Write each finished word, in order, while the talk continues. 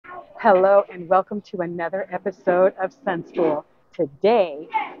Hello and welcome to another episode of Sunschool. Today,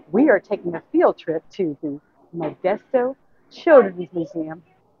 we are taking a field trip to the Modesto Children's Museum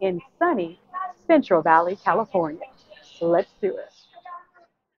in sunny Central Valley, California. Let's do it.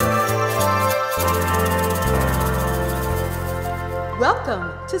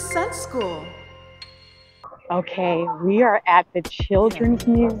 Welcome to Sunschool. Okay, we are at the Children's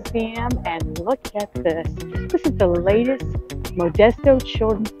Museum and look at this. This is the latest Modesto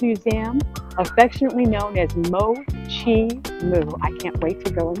Children's Museum, affectionately known as Mo Chi Moo. I can't wait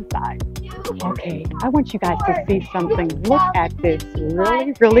to go inside. Okay, I want you guys to see something. Look at this,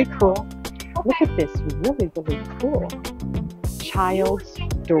 really cool. Look at this, really cool child's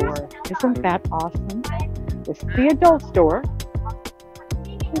door. Isn't that awesome? This is the adult's door.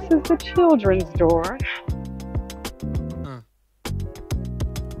 This is the children's door.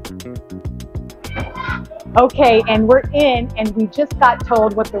 Okay, and we're in, and we just got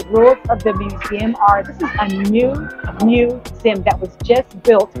told what the rules of the museum are. This is a new museum that was just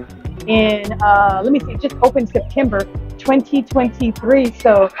built in, just opened September 2023.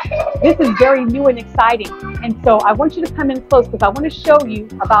 So this is very new and exciting. And so I want you to come in close because I want to show you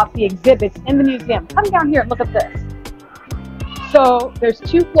about the exhibits in the museum. Come down here and look at this. So there's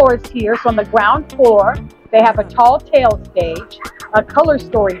 2 floors here. So on the ground floor, they have a tall tale stage, a color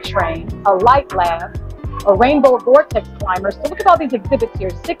story train, a light lab, a rainbow vortex climber. So look at all these exhibits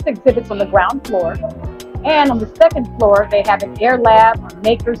here, 6 exhibits on the ground floor. And on the 2nd floor, they have an air lab, a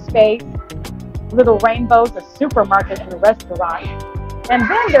maker space, little rainbows, a supermarket, and a restaurant. And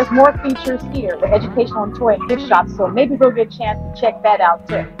then there's more features here, the educational and toy and gift shop. So maybe we'll get a chance to check that out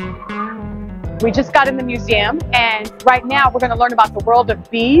too. We just got in the museum, and right now we're going to learn about the world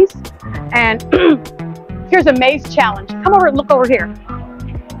of bees. And here's a maze challenge. Come over and look over here.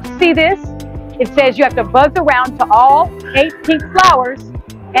 See this? It says you have to buzz around to all 8 pink flowers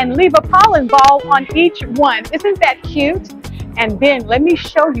and leave a pollen ball on each one. Isn't that cute? And then let me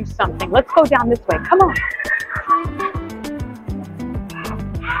show you something. Let's go down this way. Come on.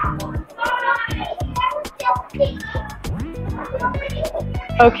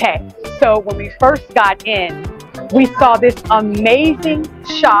 Okay, so when we first got in, we saw this amazing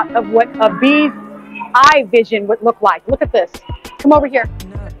shot of what a bee's eye vision would look like. Look at this. Come over here.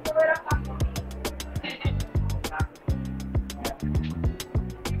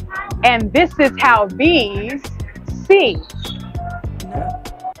 And this is how bees see.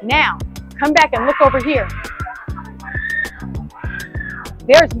 Now, come back and look over here.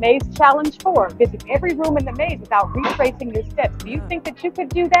 There's Maze Challenge 4. Visit every room in the maze without retracing your steps. Do you think that you could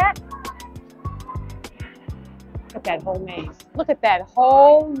do that? Look at that whole maze. Look at that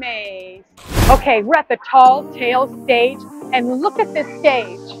whole maze. Okay, we're at the tall tale stage, and look at this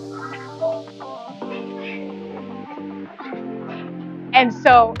stage. And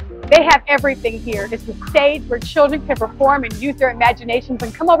so they have everything here. It's a stage where children can perform and use their imaginations.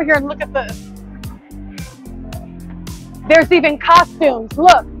 And come over here and look at this. There's even costumes.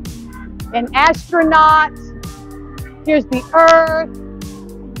 Look, an astronaut. Here's the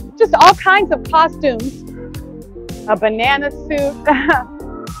Earth. Just all kinds of costumes. A banana suit.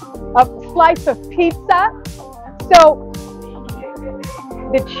 A slice of pizza. So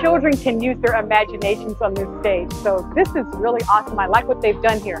the children can use their imaginations on this stage. So this is really awesome. I like what they've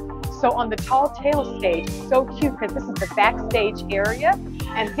done here. So on the tall tale stage, so cute because this is the backstage area.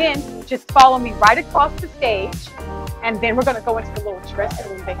 And then just follow me right across the stage. And then we're going to go into the little dressing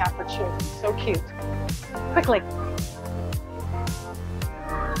room they have for children. So cute. Quickly.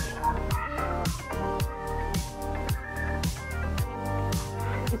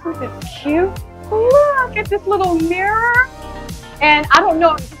 Isn't this cute? Look at this little mirror. And I don't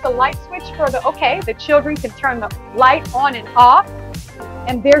know, is this a light switch for the children can turn the light on and off.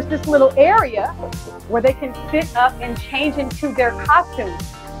 And there's this little area where they can sit up and change into their costumes.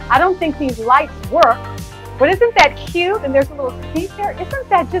 I don't think these lights work, but isn't that cute? And there's a little seat there. Isn't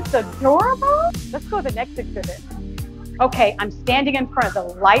that just adorable? Let's go to the next exhibit. Okay, I'm standing in front of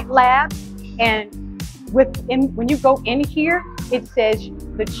the light lab, and when you go in here, it says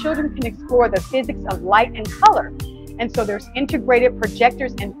the children can explore the physics of light and color. And so there's integrated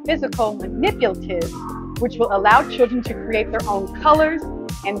projectors and physical manipulatives, which will allow children to create their own colors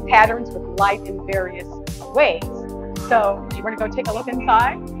and patterns with light in various ways. So, do you want to go take a look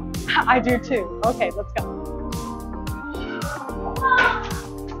inside? I do too. Okay, let's go.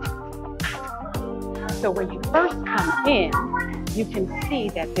 So when you first come in, you can see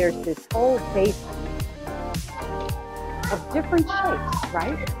that there's this whole basin of different shapes,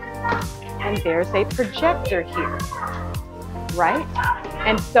 right? And there's a projector here, right?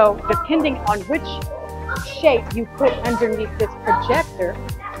 And so depending on which shape you put underneath this projector,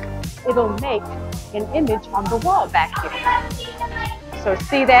 it'll make an image on the wall back here. So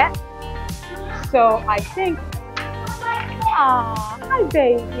see that? So I think, ah, hi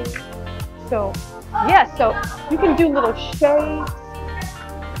baby. So yeah, so you can do little shapes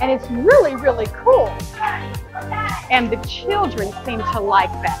and it's really, really cool. And the children seem to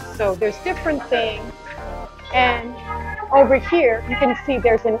like that. So there's different things. And over here, you can see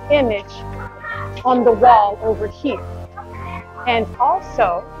there's an image on the wall over here. And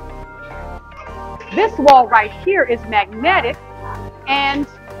also, this wall right here is magnetic. And,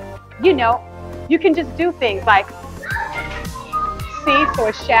 you know, you can just do things like, see, so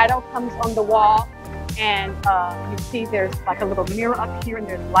a shadow comes on the wall. And you see there's like a little mirror up here and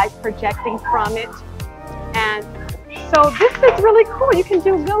there's light projecting from it. And so this is really cool. You can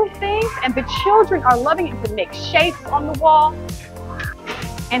do little things and the children are loving it. You can make shapes on the wall.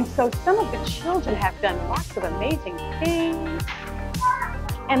 And so some of the children have done lots of amazing things.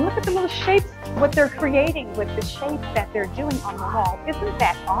 And look at the little shapes, what they're creating with the shapes that they're doing on the wall. Isn't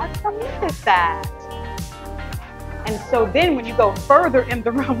that awesome? Look at that. And so then when you go further in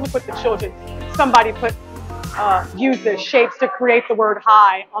the room, look what the children, somebody put, use the shapes to create the word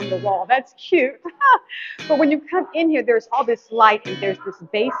hi on the wall. That's cute. But when you come in here, there's all this light and there's this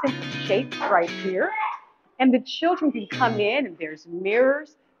basin shape right here. And the children can come in and there's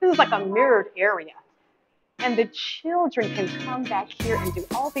mirrors. This is like a mirrored area. And the children can come back here and do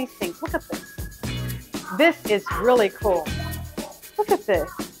all these things. Look at this. This is really cool. Look at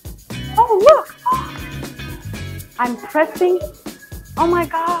this. Oh, look. I'm pressing. Oh my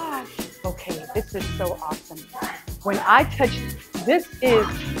gosh. Okay, this is so awesome. When I touch, this is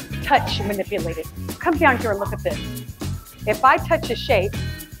touch manipulated. Come down here and look at this. If I touch a shape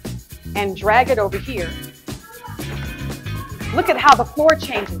and drag it over here, look at how the floor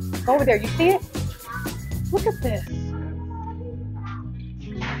changes. Go over there, you see it? Look at this.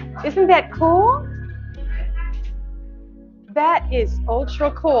 Isn't that cool? That is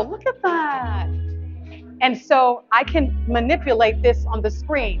ultra cool. Look at that. And so I can manipulate this on the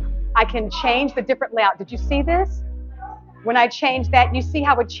screen. I can change the different layout. Did you see this? When I change that, you see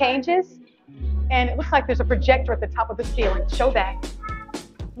how it changes? And it looks like there's a projector at the top of the ceiling. Show that.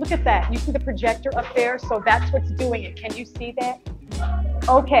 Look at that. You see the projector up there? So that's what's doing it. Can you see that?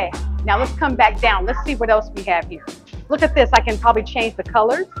 Okay, now let's come back down. Let's see what else we have here. Look at this. I can probably change the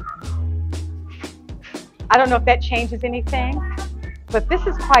colors. I don't know if that changes anything, but this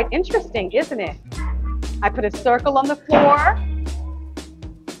is quite interesting, isn't it? I put a circle on the floor.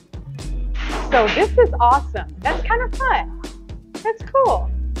 So this is awesome. That's kind of fun. That's cool.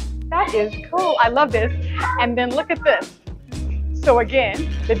 That is cool. I love this. And then look at this. So again,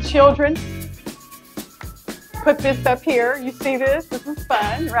 the children put this up here. You see this? This is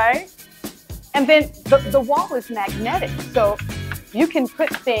fun, right? And then the wall is magnetic. So you can put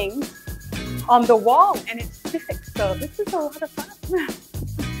things on the wall and it sticks. So this is a lot of fun.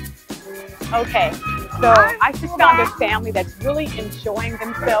 Okay, so I just found a family that's really enjoying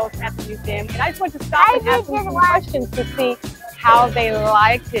themselves at the museum. And I just wanted to stop and ask them some questions to see how they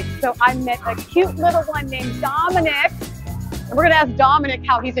liked it. So I met a cute little one named Dominic. And we're going to ask Dominic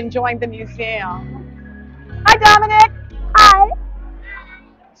how he's enjoying the museum. Hi, Dominic. Hi.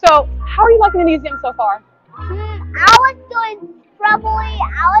 So how are you liking the museum so far? I was doing scrubbly.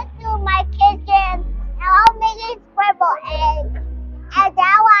 I was doing my kitchen. And I was making scrambled eggs. And that's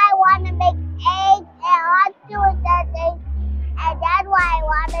why I want to make eggs. And I was doing that thing. And that's why I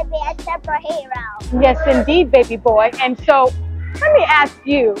want to be a superhero. Yes, indeed, baby boy. And so let me ask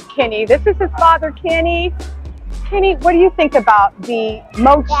you, Kenny. This is his father, Kenny. Kenny, what do you think about the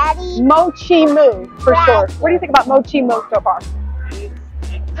Mochi Moo for short? What do you think about Mochi Moo so far?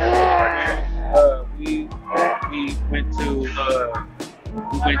 We went to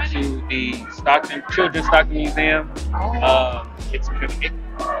the Children's Stockton Museum. It's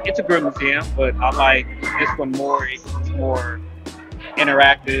a good museum, but I like this one more. It's more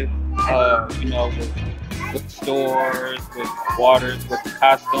interactive. You know, with stores, with waters, with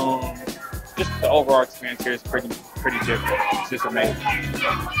costumes. Just the overall experience here is pretty different. It's just amazing.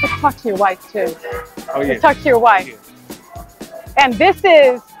 Let's talk to your wife too. Oh yeah. Let's talk to your wife. Yeah. And this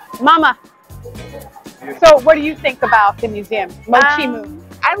is Mama. So what do you think about the museum? Mochi Moo.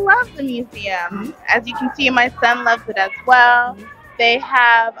 I love the museum. As you can see, my son loves it as well. They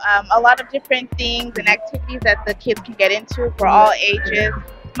have a lot of different things and activities that the kids can get into for all ages.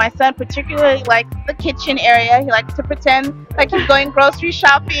 My son particularly likes the kitchen area. He likes to pretend like he's going grocery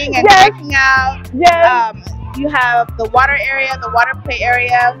shopping and checking out. Yes. You have the water area, the water play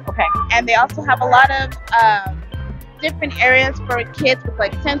area. Okay. And they also have a lot of different areas for kids with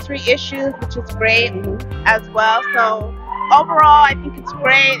like sensory issues, which is great as well. So overall, I think it's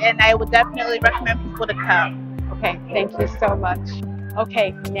great, and I would definitely recommend people to come. Okay, thank you so much.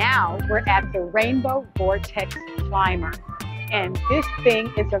 Okay, now we're at the Rainbow Vortex Climber. And this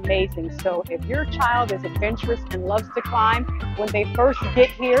thing is amazing. So if your child is adventurous and loves to climb, when they first get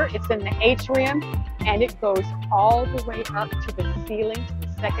here, it's in the atrium and it goes all the way up to the ceiling, to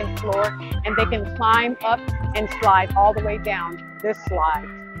the second floor, and they can climb up and slide all the way down this slide.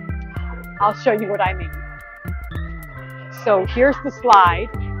 I'll show you what I mean. So here's the slide,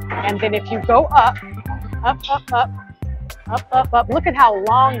 and then if you go up, up, up, up, up, up, up, look at how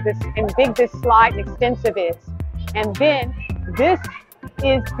long this and big this slide and extensive is. And then this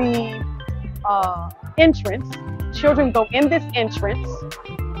is the entrance. Children go in this entrance,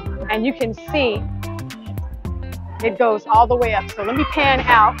 and you can see it goes all the way up. So let me pan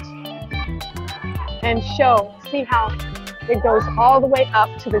out and see how it goes all the way up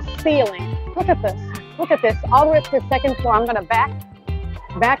to the ceiling. Look at this, all the way up to the second floor. I'm gonna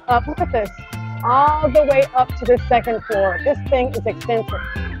back up, look at this, all the way up to the second floor. This thing is extensive.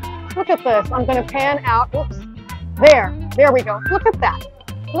 Look at this, I'm gonna pan out, oops. There we go. Look at that.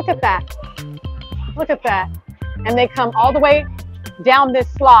 Look at that. Look at that. And they come all the way down this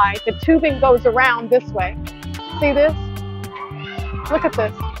slide. The tubing goes around this way. See this? Look at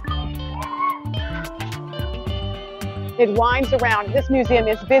this. It winds around. This museum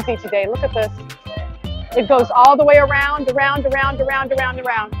is busy today. Look at this. It goes all the way around, around,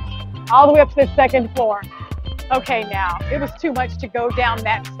 all the way up to the second floor. Okay, now, it was too much to go down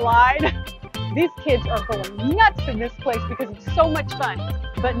that slide. These kids are going nuts in this place because it's so much fun.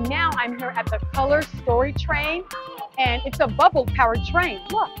 But now I'm here at the Color Story Train, and it's a bubble-powered train.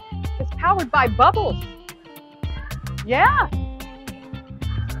 Look, it's powered by bubbles. Yeah.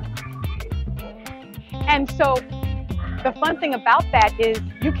 And so the fun thing about that is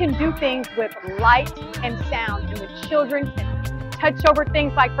you can do things with light and sound, and the children can touch over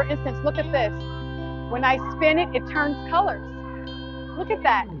things like, for instance, look at this. When I spin it, it turns colors. Look at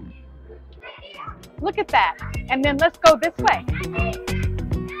that. Look at that. And then let's go this way.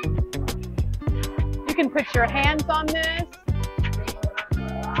 You can put your hands on this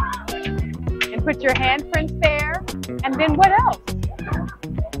and put your handprints there. And then what else?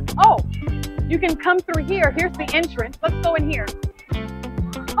 Oh, you can come through here. Here's the entrance. Let's go in here.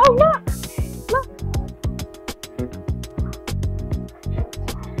 Oh, look. Look.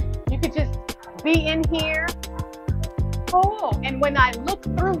 You could just be in here. Oh, and when I look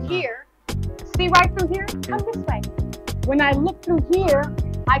through here, see right through here? Come this way. When I look through here,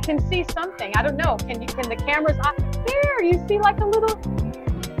 I can see something. I don't know. Can the cameras? There, you see like a little,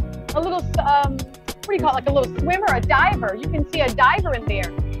 what do you call it? Like a little swimmer, a diver. You can see a diver in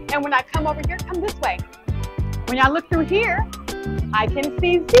there. And when I come over here, come this way. When I look through here, I can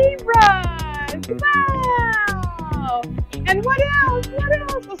see zebras. Wow. And what else? What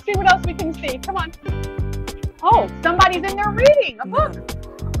else? Let's see what else we can see. Come on. Oh, somebody's in there reading a book.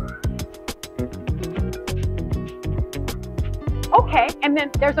 Okay, and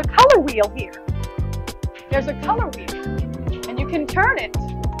then there's a color wheel here. There's a color wheel, and you can turn it.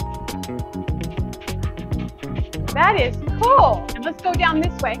 That is cool. And let's go down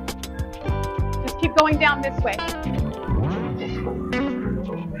this way. Just keep going down this way.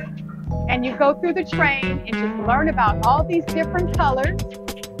 And you go through the train and just learn about all these different colors.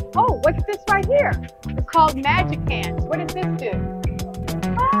 Oh, what's this right here? It's called Magic Hands. What does this do?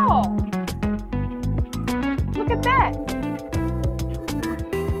 Oh, look at that.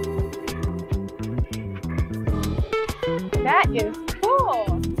 That is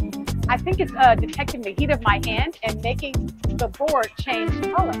cool. I think it's detecting the heat of my hand and making the board change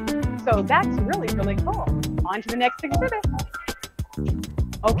color. So that's really, really cool. On to the next exhibit.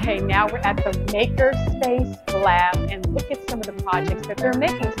 Okay, now we're at the Makerspace Lab, and look at some of the projects that they're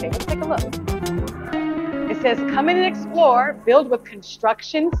making today. Let's take a look. It says, come in and explore, build with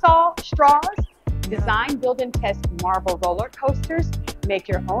construction straws, design, build, and test marble roller coasters, make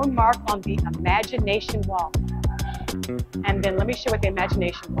your own mark on the imagination wall. And then let me show you what the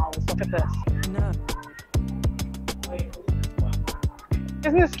imagination wall is. Look at this.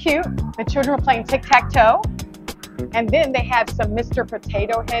 Isn't this cute? The children were playing tic-tac-toe. And then they have some Mr.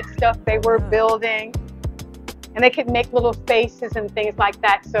 Potato Head stuff they were building. And they could make little faces and things like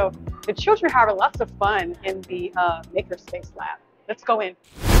that. So the children are having lots of fun in the Makerspace Lab. Let's go in.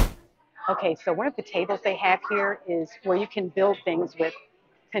 Okay, so one of the tables they have here is where you can build things with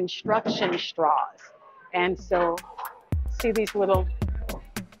construction straws. And so, see these little,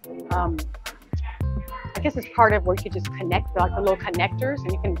 I guess it's part of where you could just connect, like the little connectors,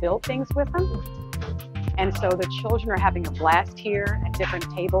 and you can build things with them. And so the children are having a blast here at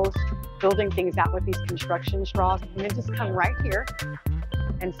different tables building things out with these construction straws, and then just come right here.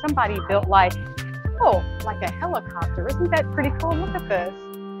 And somebody built like, oh, like a helicopter. Isn't that pretty cool? Look at this.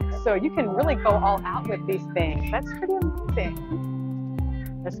 So you can really go all out with these things. That's pretty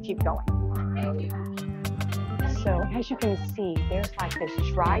amazing. Let's keep going. So as you can see, there's like this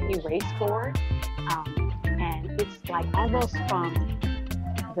dry erase board, and it's like almost from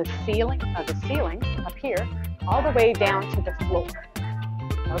the ceiling up here all the way down to the floor.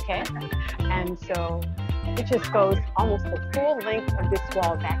 Okay, and so it just goes almost the full length of this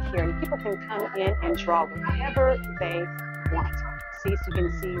wall back here, and people can come in and draw whatever they want. See, so you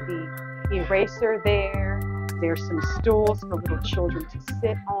can see the eraser there. There's some stools for little children to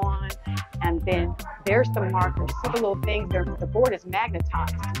sit on, and then there's the markers. See the little things there? The board is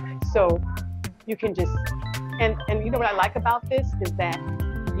magnetized, so you can just, and you know what I like about this is that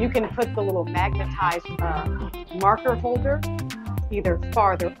you can put the little magnetized marker holder either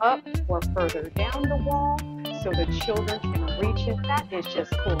farther up or further down the wall, so the children can reach it. That is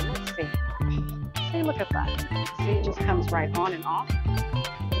just cool. Let's see. See, look at that. See, it just comes right on and off.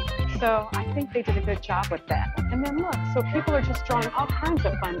 So I think they did a good job with that. And then look, so people are just drawing all kinds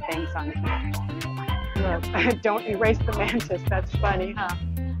of fun things on here. Look, don't erase the mantis. That's funny, huh?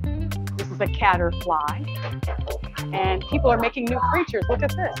 This is a caterfly. And people are making new creatures. Look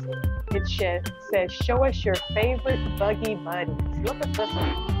at this. It says, show us your favorite buggy buddies. Look at this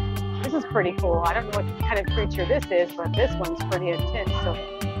one. This is pretty cool. I don't know what kind of creature this is, but this one's pretty intense. So,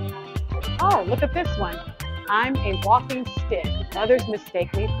 oh, look at this one. I'm a walking stick. Others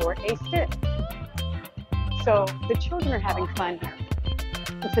mistake me for a stick. So the children are having fun here.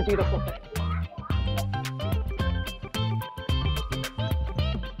 It's a beautiful thing.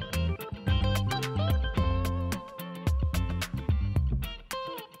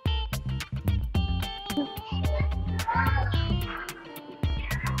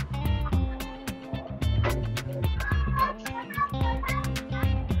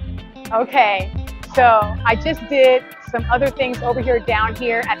 Okay. So I just did some other things over here, down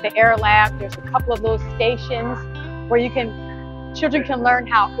here at the Air Lab. There's a couple of little stations where children can learn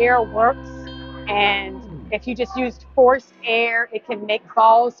how air works. And if you just used forced air, it can make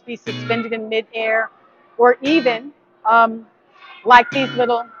balls be suspended in midair, or even like these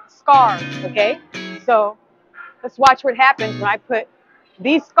little scarves, okay? So let's watch what happens when I put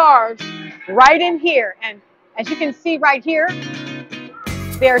these scarves right in here. And as you can see right here,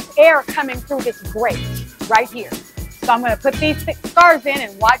 there's air coming through this grate right here. So I'm going to put these 6 scarves in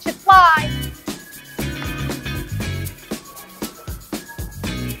and watch it fly.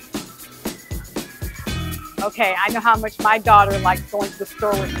 Okay, I know how much my daughter likes going to the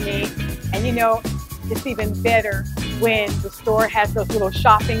store with me. And you know, it's even better when the store has those little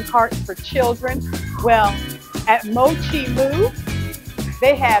shopping carts for children. Well, at Mochi Moo,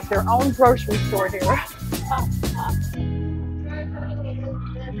 they have their own grocery store here.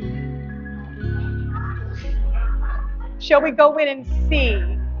 Shall we go in and see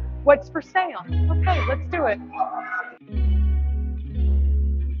what's for sale? Okay, let's do it.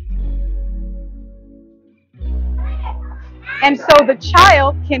 And so the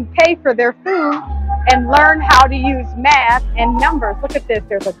child can pay for their food and learn how to use math and numbers. Look at this.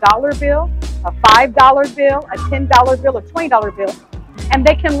 There's a $1 bill, a $5 bill, a $10 bill, a $20 bill. And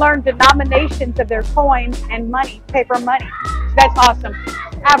they can learn denominations of their coins and money, paper money. So that's awesome.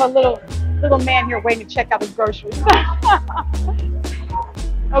 I have a little man here waiting to check out his groceries.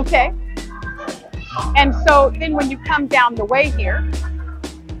 Okay. And so then when you come down the way here,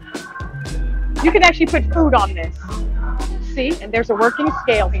 you can actually put food on this. See, and there's a working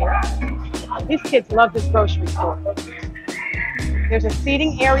scale here. These kids love this grocery store. There's a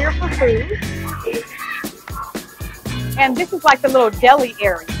seating area for food. And this is like the little deli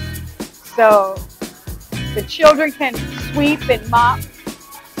area. So the children can sweep and mop,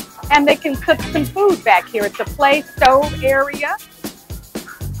 and they can cook some food back here. It's a play stove area.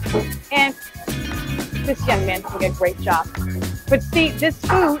 And this young man did a great job. But see, this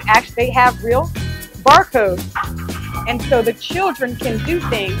food, actually, they have real barcodes. And so the children can do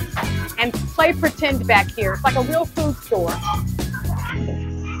things and play pretend back here. It's like a real food store.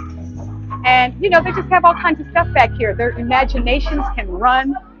 And, you know, they just have all kinds of stuff back here. Their imaginations can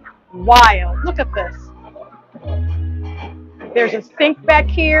run wild. Look at this. There's a sink back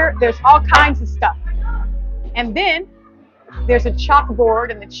here. There's all kinds of stuff. And then there's a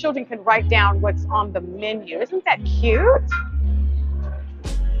chalkboard, and the children can write down what's on the menu. Isn't that cute?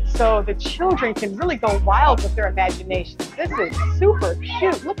 So the children can really go wild with their imaginations. This is super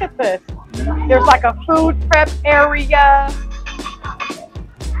cute. Look at this. There's like a food prep area.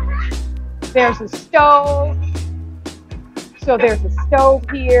 There's a stove. So there's a stove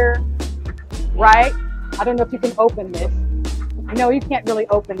here. right? I don't know if you can open this. No, you can't really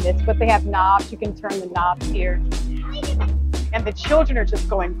open this, but they have knobs. You can turn the knobs here. And the children are just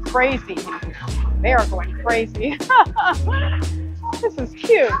going crazy. They are going crazy. This is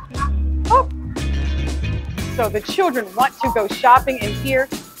cute. Oh. So the children want to go shopping in here.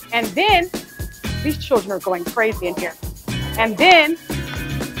 And then these children are going crazy in here. And then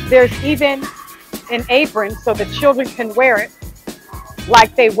there's even an apron so the children can wear it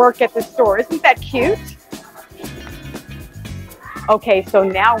like they work at the store. Isn't that cute? Okay, so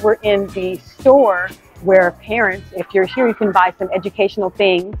now we're in the store where parents, if you're here, you can buy some educational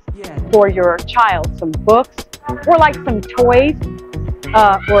things for your child, some books, or like some toys,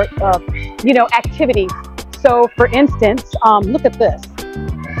 or you know, activities. So for instance, look at this.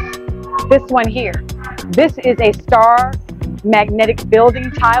 This one here. This is a star magnetic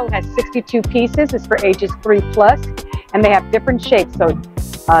building tile. It has 62 pieces. It's for ages 3+, and they have different shapes. So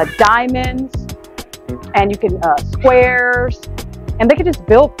diamonds, and you can squares, and they can just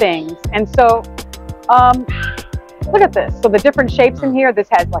build things. And so look at this. So the different shapes in here. This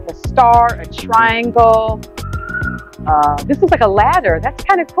has like a star, a triangle. This is like a ladder. That's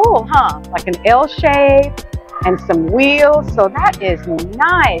kind of cool, huh? Like an L shape and some wheels. So that is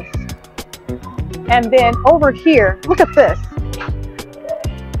nice. And then over here, look at this.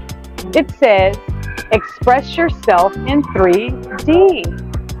 It says, express yourself in 3D.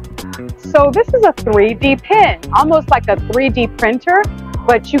 So this is a 3D pen, almost like a 3D printer,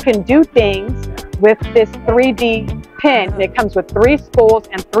 but you can do things with this 3D pen. And it comes with 3 spools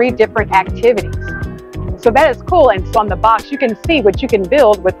and 3 different activities. So that is cool. And so on the box, you can see what you can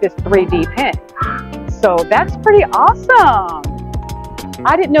build with this 3D pen. So that's pretty awesome.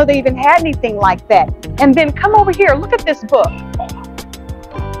 I didn't know they even had anything like that. And then come over here, look at this book.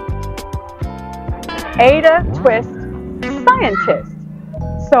 Ada Twist, Scientist.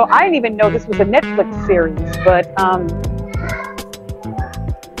 So I didn't even know this was a Netflix series, but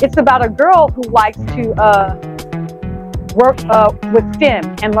it's about a girl who likes to work with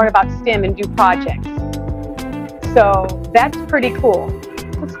STEM and learn about STEM and do projects. So that's pretty cool.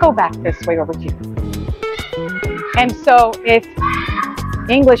 Let's go back this way over here. And so if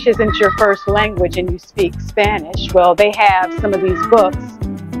English isn't your first language and you speak Spanish, well, they have some of these books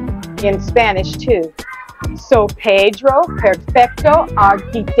in Spanish too. So Pedro, Perfecto,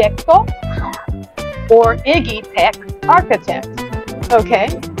 Arquitecto, or Iggy Peck, Architect. Okay,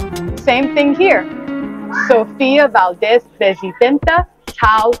 same thing here. Sofia Valdez, Presidenta,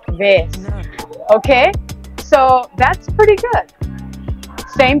 tal vez. Okay, so that's pretty good.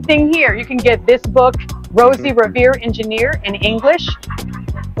 Same thing here. You can get this book, Rosie Revere, Engineer, in English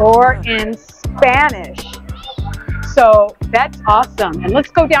or in Spanish. So that's awesome. And let's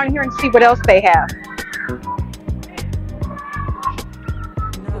go down here and see what else they have.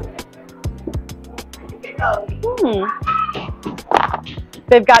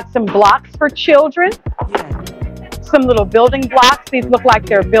 They've got some blocks for children. Some little building blocks. These look like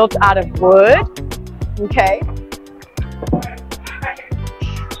they're built out of wood. Okay.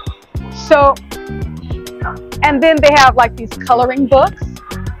 So, and then they have like these coloring books.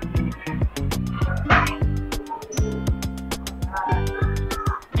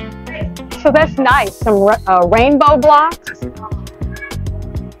 So that's nice. Some rainbow blocks.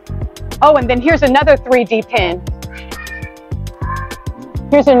 Oh, and then here's another 3D pen.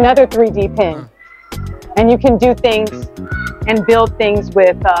 Here's another 3D pen. And you can do things and build things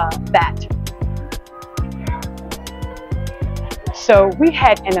with that. So we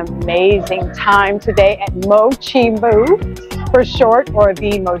had an amazing time today at Mochi Moo, for short, or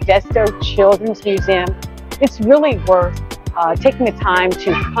the Modesto Children's Museum. It's really worth taking the time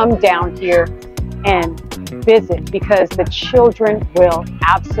to come down here and visit, because the children will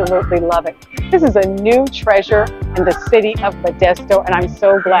absolutely love it. This is a new treasure in the city of Modesto, and I'm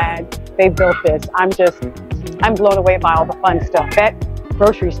so glad they built this. I'm blown away by all the fun stuff. That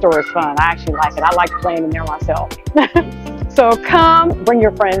grocery store is fun. I actually like it. I like playing in there myself. So come, bring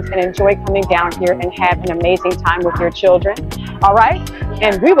your friends, and enjoy coming down here and have an amazing time with your children. All right?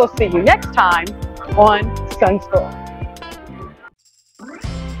 And we will see you next time on Sunschool.